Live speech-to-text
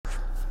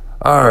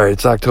All right,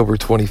 it's October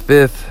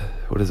 25th.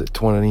 What is it,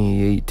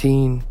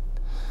 2018?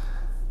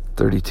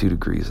 32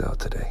 degrees out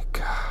today.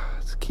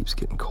 God, it keeps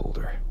getting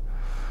colder.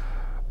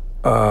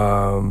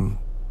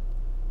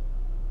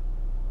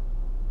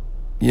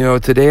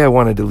 Today I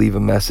wanted to leave a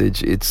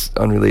message. It's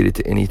unrelated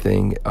to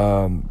anything.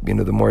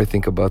 The more I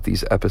think about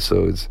these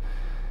episodes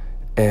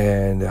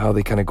and how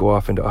they kind of go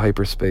off into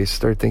hyperspace,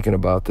 start thinking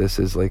about this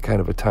as like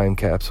kind of a time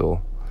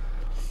capsule.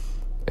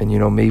 And,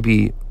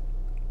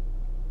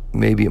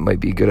 maybe it might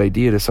be a good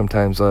idea to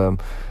sometimes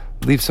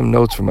leave some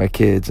notes for my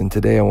kids. And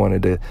today I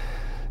wanted to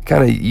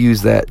kind of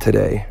use that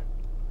today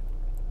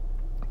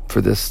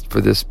for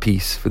this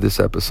piece, for this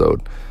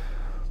episode.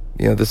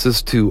 This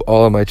is to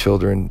all of my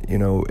children,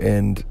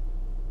 and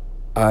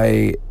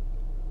I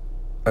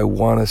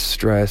want to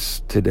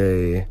stress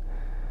today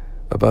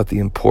about the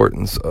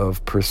importance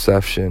of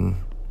perception.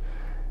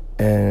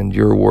 And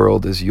your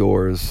world is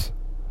yours.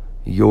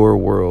 Your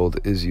world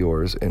is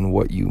yours, and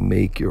what you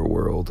make your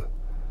world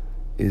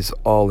is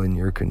all in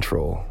your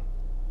control.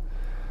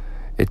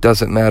 It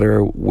doesn't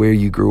matter where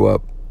you grew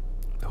up,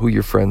 who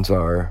your friends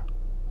are.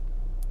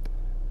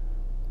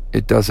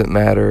 It doesn't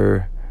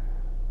matter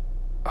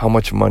how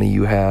much money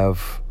you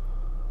have,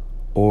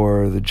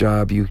 or the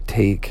job you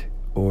take,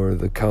 or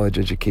the college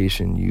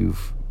education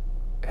you've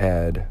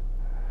had.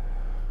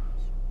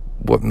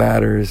 What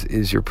matters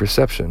is your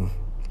perception.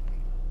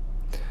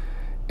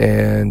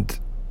 And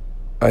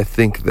I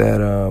think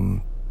that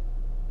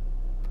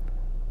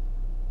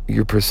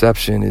your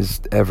perception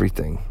is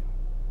everything.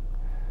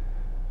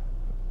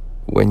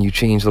 When you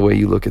change the way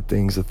you look at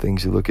things, the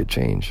things you look at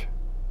change.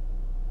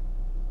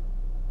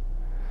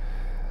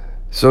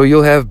 So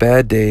you'll have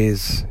bad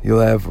days, you'll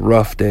have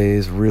rough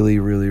days, really,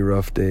 really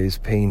rough days,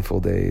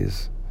 painful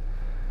days.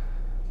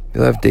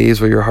 You'll have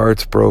days where your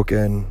heart's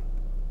broken.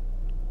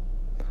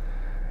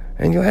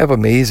 And you'll have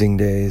amazing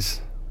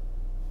days.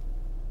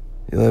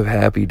 You'll have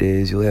happy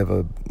days. You'll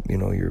have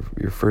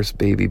your first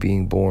baby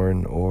being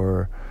born,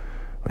 or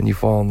when you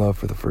fall in love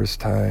for the first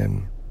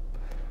time.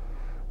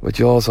 But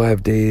you'll also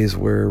have days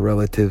where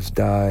relatives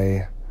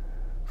die,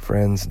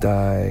 friends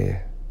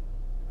die.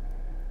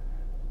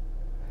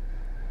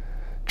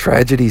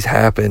 Tragedies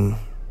happen.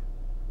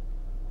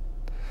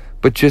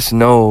 But just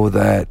know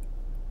that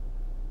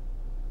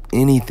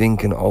anything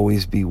can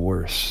always be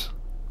worse.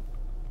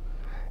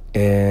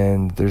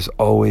 And there's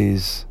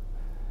always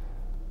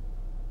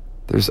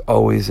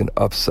an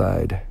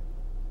upside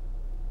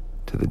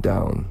to the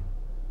down.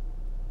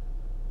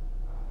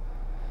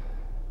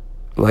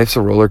 Life's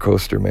a roller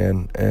coaster,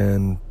 man,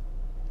 and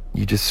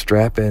you just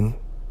strap in.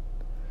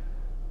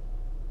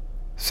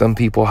 Some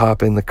people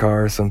hop in the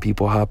car, some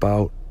people hop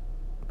out.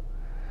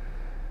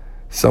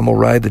 Some will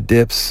ride the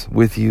dips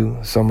with you.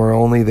 Some are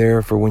only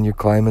there for when you're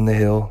climbing the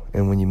hill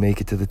and when you make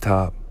it to the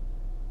top.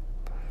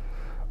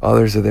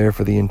 Others are there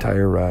for the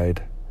entire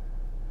ride.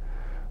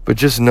 But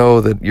just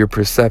know that your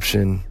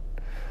perception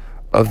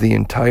of the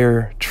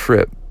entire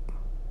trip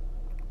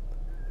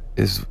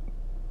is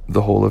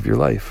the whole of your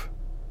life.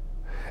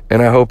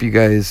 And I hope you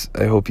guys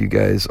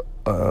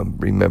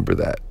remember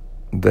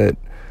that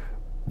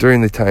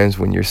during the times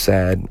when you're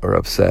sad or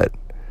upset,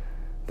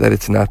 that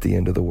it's not the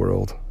end of the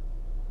world.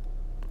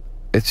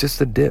 It's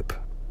just a dip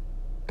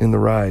in the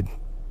ride.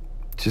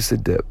 Just a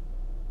dip.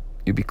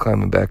 You'll be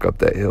climbing back up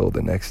that hill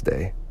the next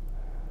day.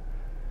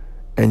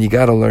 And you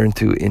got to learn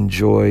to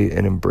enjoy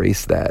and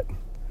embrace that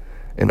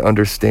and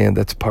understand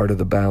that's part of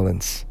the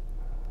balance.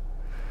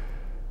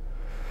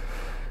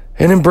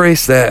 And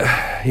embrace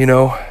that,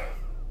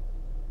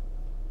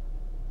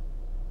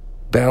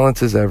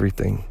 Balance is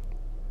everything.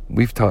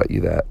 We've taught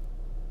you that.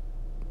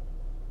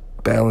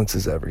 Balance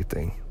is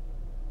everything.